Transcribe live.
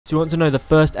Do you want to know the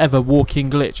first ever walking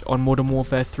glitch on Modern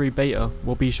Warfare 3 beta?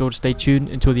 Well, be sure to stay tuned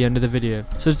until the end of the video.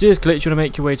 So to do this glitch, you want to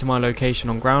make your way to my location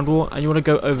on ground war, and you want to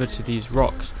go over to these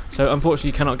rocks. So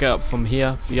unfortunately you cannot get up from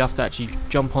here, but you have to actually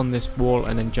jump on this wall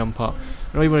and then jump up.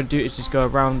 And all you want to do is just go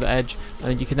around the edge,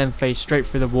 and then you can then face straight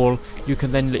through the wall. You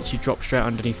can then literally drop straight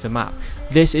underneath the map.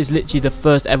 This is literally the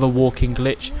first ever walking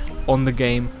glitch on the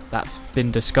game that's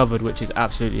been discovered, which is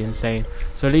absolutely insane.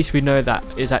 So at least we know that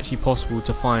it's actually possible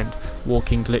to find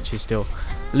walking glitches still.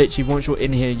 Literally once you're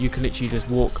in here, you can literally just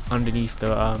walk underneath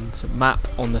the map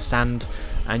on the sand,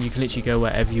 and you can literally go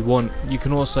wherever you want. You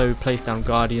can also place down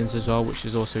guardians as well, which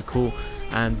is also cool,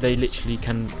 and they literally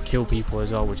can kill people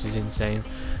as well, which is insane.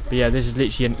 But yeah, this is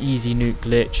literally an easy nuke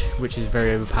glitch, which is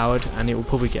very overpowered, and it will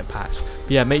probably get patched.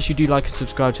 But yeah, make sure you do like and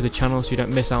subscribe to the channel so you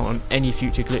don't miss out on any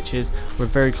future glitches. We're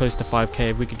very close to 5k.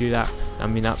 If we could do that,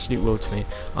 that'd mean the absolute world to me.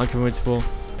 I'm Kevin Winterfall.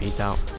 Peace out.